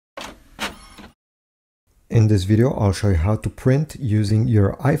In this video, I'll show you how to print using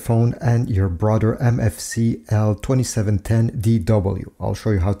your iPhone and your Brother MFC-L2710DW. I'll show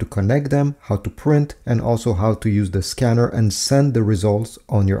you how to connect them, how to print, and also how to use the scanner and send the results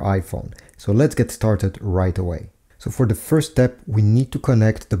on your iPhone. So let's get started right away. So for the first step, we need to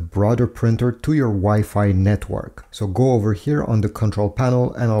connect the Brother printer to your Wi-Fi network. So go over here on the control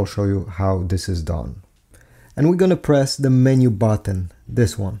panel and I'll show you how this is done. And we're gonna press the menu button,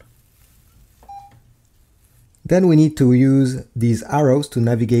 this one. Then we need to use these arrows to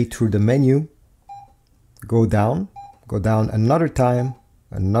navigate through the menu. Go down another time,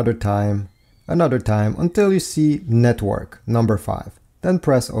 another time, another time, until you see network, number 5. Then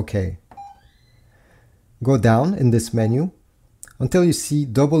press OK. Go down in this menu until you see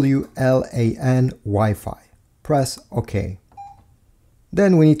WLAN Wi-Fi. Press OK.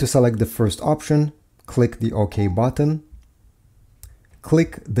 Then we need to select the first option, click the OK button.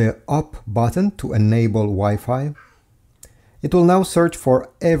 Click the up button to enable Wi-Fi. It will now search for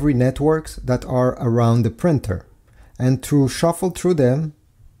every networks that are around the printer, and to shuffle through them,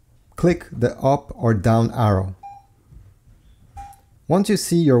 click the up or down arrow. Once you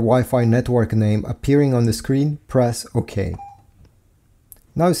see your Wi-Fi network name appearing on the screen, press OK.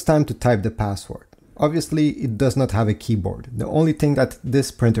 Now it's time to type the password. Obviously, it does not have a keyboard. The only thing that this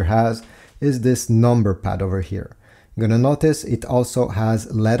printer has is this number pad over here. You're gonna notice it also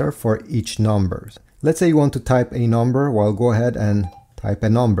has letter for each numbers. Let's say you want to type a number, well, go ahead and type a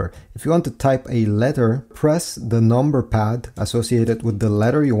number. If you want to type a letter, press the number pad associated with the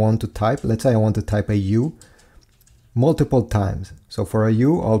letter you want to type. Let's say I want to type a U multiple times. So for a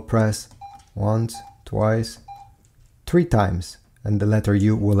U, I'll press once, twice, 3 times, and the letter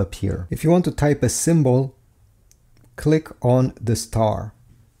U will appear. If you want to type a symbol, click on the star.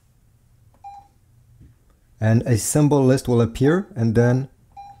 And a symbol list will appear, and then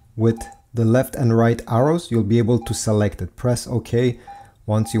with the left and right arrows, you'll be able to select it. Press OK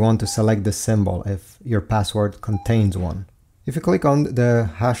once you want to select the symbol if your password contains one. If you click on the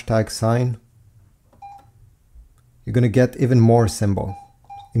hashtag sign, you're going to get even more symbol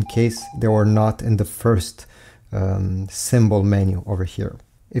in case they were not in the first symbol menu over here.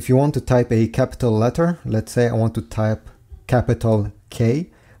 If you want to type a capital letter, let's say I want to type capital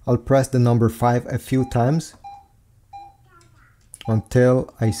K, I'll press the number 5 a few times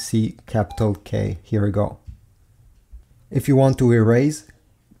until I see capital K. Here we go. If you want to erase,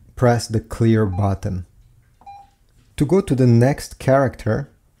 press the clear button. To go to the next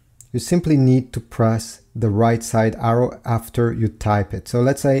character, you simply need to press the right side arrow after you type it. So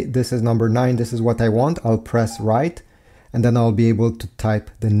let's say this is number 9, this is what I want. I'll press right, and then I'll be able to type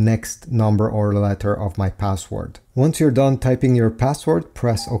the next number or letter of my password. Once you're done typing your password,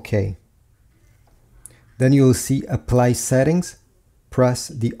 press OK. Then you'll see Apply Settings. Press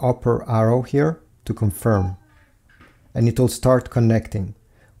the upper arrow here to confirm, and it will start connecting.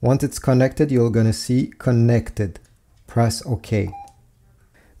 Once it's connected, you're gonna see Connected. Press OK.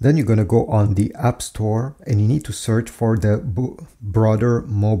 Then you're gonna go on the App Store and you need to search for the Brother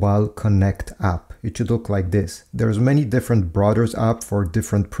Mobile Connect app. It should look like this. There's many different Brothers app for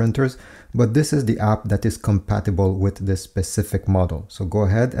different printers, but this is the app that is compatible with this specific model. So go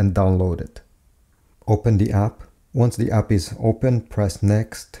ahead and download it. Open the app. Once the app is open, press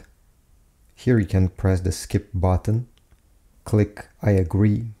Next. Here you can press the skip button. Click I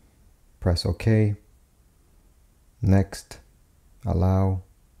agree. Press OK. Next. Allow.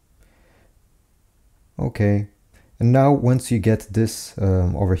 OK. And now once you get this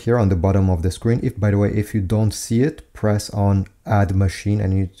over here on the bottom of the screen, by the way, if you don't see it, press on Add Machine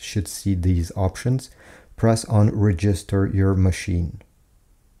and you should see these options. Press on Register your machine.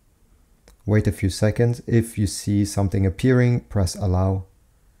 Wait a few seconds. If you see something appearing, press Allow.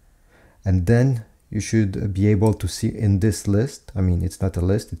 And then you should be able to see in this list, I mean, it's not a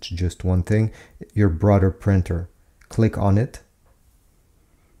list, it's just one thing, your Brother printer. Click on it.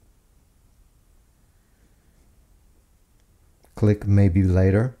 Click Maybe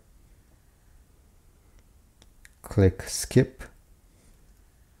Later. Click Skip.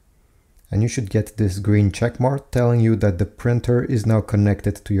 And you should get this green check mark telling you that the printer is now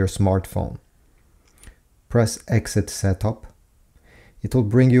connected to your smartphone. Press Exit Setup. It will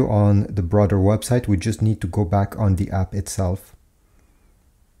bring you on the Brother website. We just need to go back on the app itself.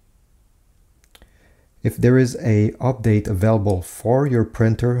 If there is an update available for your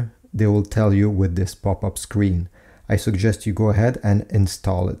printer, they will tell you with this pop-up screen. I suggest you go ahead and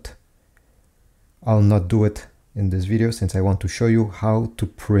install it. I'll not do it in this video since I want to show you how to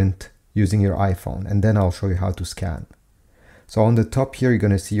print using your iPhone, and then I'll show you how to scan. So on the top here, you're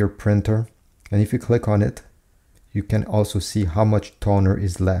going to see your printer, and if you click on it, you can also see how much toner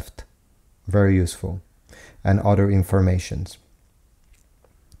is left. Very useful. and other informations.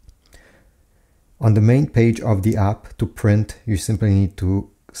 On the main page of the app, to print, you simply need to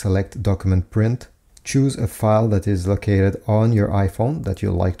select Document Print. Choose a file that is located on your iPhone that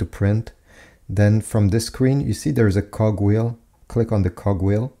you like to print. Then from this screen, you see there's a cogwheel. Click on the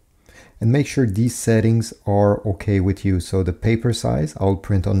cogwheel and make sure these settings are okay with you. So the paper size, I'll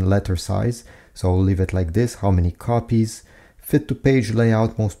print on letter size. So I'll leave it like this. How many copies? Fit to page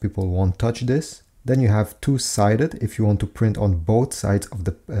layout, most people won't touch this. Then you have two-sided if you want to print on both sides of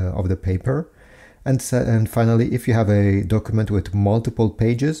the paper. And finally, if you have a document with multiple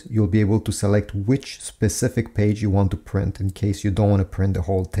pages, you'll be able to select which specific page you want to print in case you don't want to print the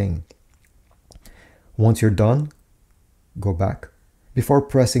whole thing. Once you're done, go back. Before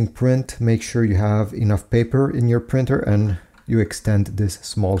pressing print, make sure you have enough paper in your printer and you extend this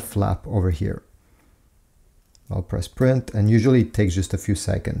small flap over here. I'll press print, and usually it takes just a few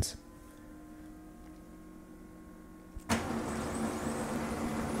seconds.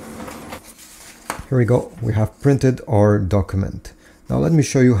 Here we go, we have printed our document. Now let me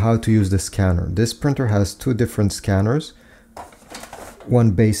show you how to use the scanner. This printer has two different scanners,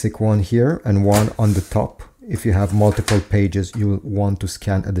 one basic one here and one on the top. If you have multiple pages you want to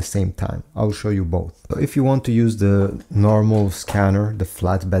scan at the same time. I'll show you both. So if you want to use the normal scanner, the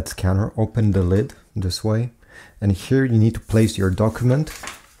flatbed scanner, open the lid this way. And here you need to place your document.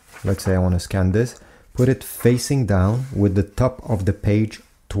 Let's say I want to scan this. Put it facing down with the top of the page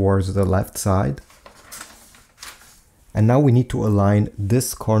towards the left side. And now we need to align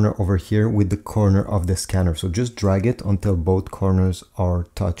this corner over here with the corner of the scanner. So just drag it until both corners are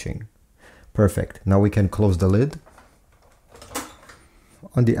touching. Perfect. Now we can close the lid.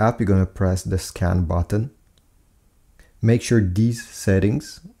 On the app, you're going to press the scan button. Make sure these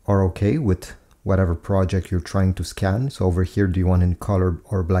settings are okay with whatever project you're trying to scan. So over here, do you want in color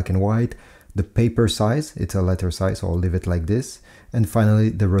or black and white? The paper size, it's a letter size, so I'll leave it like this. And finally,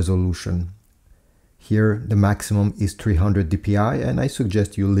 the resolution. Here, the maximum is 300 dpi, and I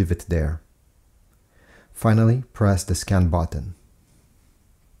suggest you leave it there. Finally, press the scan button.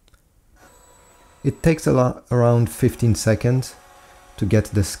 It takes around 15 seconds to get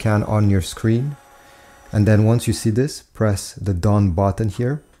the scan on your screen. And then once you see this, press the done button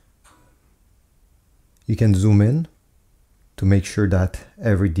here. You can zoom in to make sure that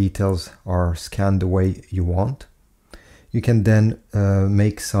every details are scanned the way you want. You can then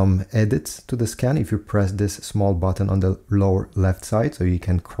make some edits to the scan if you press this small button on the lower left side, so you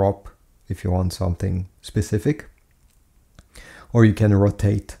can crop if you want something specific. Or you can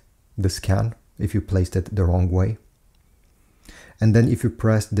rotate the scan if you placed it the wrong way. And then if you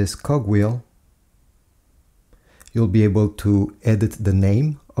press this cogwheel, you'll be able to edit the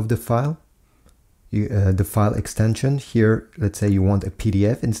name of the file. The file extension here, let's say you want a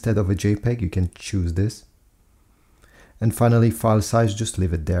PDF instead of a JPEG, you can choose this. And finally, file size, just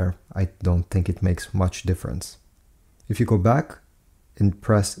leave it there. I don't think it makes much difference. If you go back and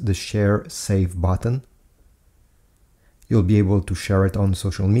press the share save button, you'll be able to share it on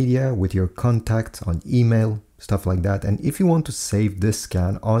social media, with your contacts, on email, stuff like that. And if you want to save this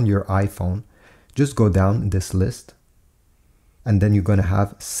scan on your iPhone, just go down this list and then you're going to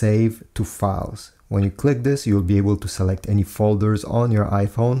have save to files. When you click this, you'll be able to select any folders on your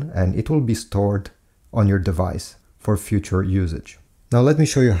iPhone and it will be stored on your device for future usage. Now let me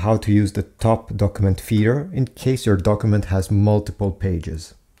show you how to use the top document feeder in case your document has multiple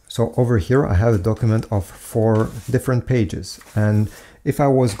pages. So over here I have a document of 4 different pages, and if I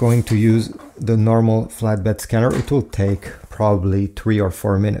was going to use the normal flatbed scanner, it will take probably 3 or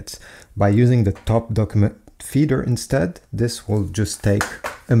 4 minutes. By using the top document feeder instead, this will just take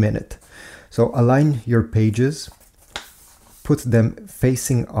a minute. So align your pages, put them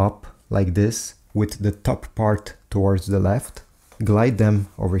facing up like this with the top part towards the left, glide them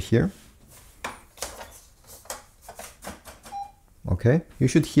over here. Okay, you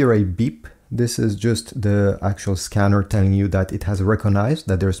should hear a beep. This is just the actual scanner telling you that it has recognized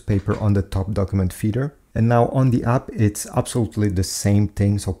that there's paper on the top document feeder. And now on the app, it's absolutely the same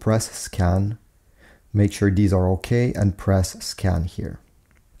thing. So press scan, make sure these are okay, and press scan here.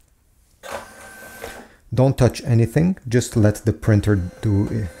 Don't touch anything, just let the printer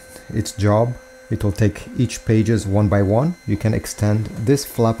do its job. It will take each pages one by one. You can extend this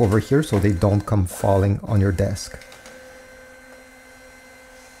flap over here so they don't come falling on your desk.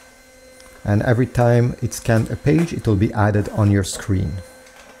 And every time it scans a page, it will be added on your screen.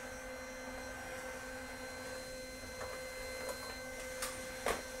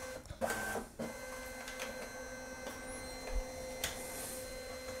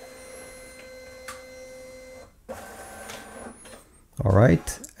 All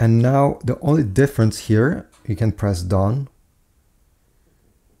right, and now the only difference here, you can press done,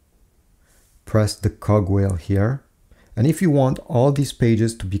 press the cogwheel here, and if you want all these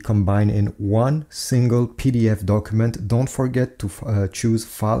pages to be combined in one single PDF document, don't forget to choose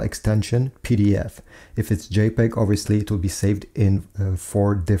file extension PDF. If it's JPEG, obviously it will be saved in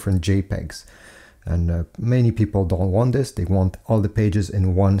 4 different JPEGs. And many people don't want this. They want all the pages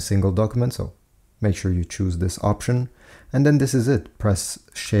in one single document, so make sure you choose this option. And then this is it. Press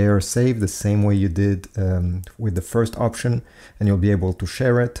share save the same way you did with the first option, and you'll be able to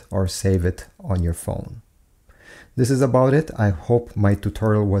share it or save it on your phone. This is about it. I hope my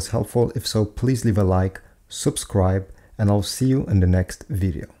tutorial was helpful. If so, please leave a like, subscribe, and I'll see you in the next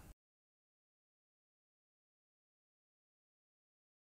video.